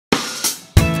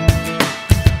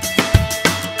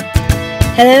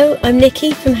Hello, I'm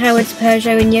Nikki from Howard's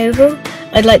Peugeot in Yeovil.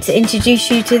 I'd like to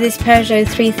introduce you to this Peugeot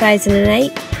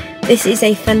 3008. This is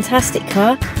a fantastic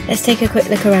car. Let's take a quick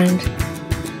look around.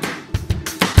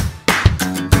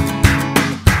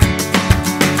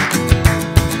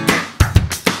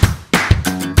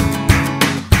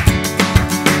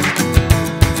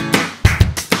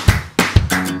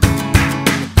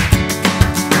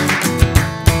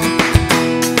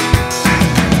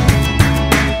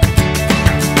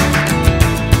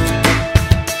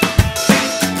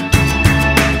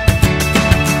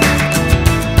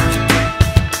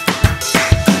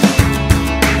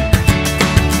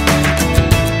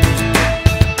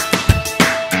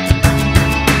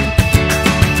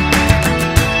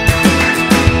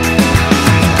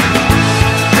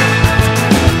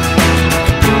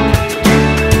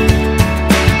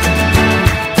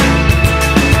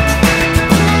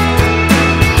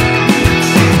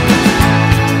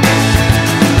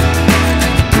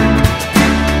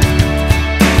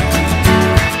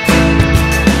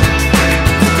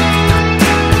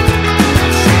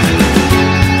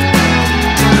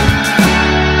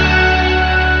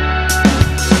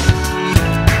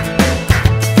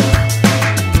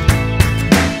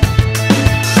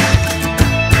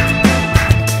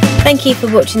 Thank you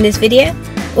for watching this video.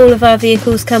 All of our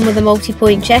vehicles come with a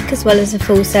multi-point check as well as a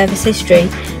full service history,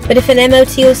 but if an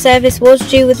MOT or service was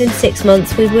due within 6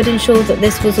 months, we would ensure that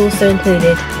this was also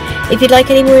included. If you'd like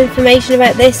any more information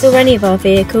about this or any of our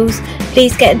vehicles,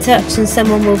 please get in touch and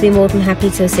someone will be more than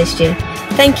happy to assist you.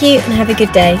 Thank you and have a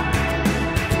good day.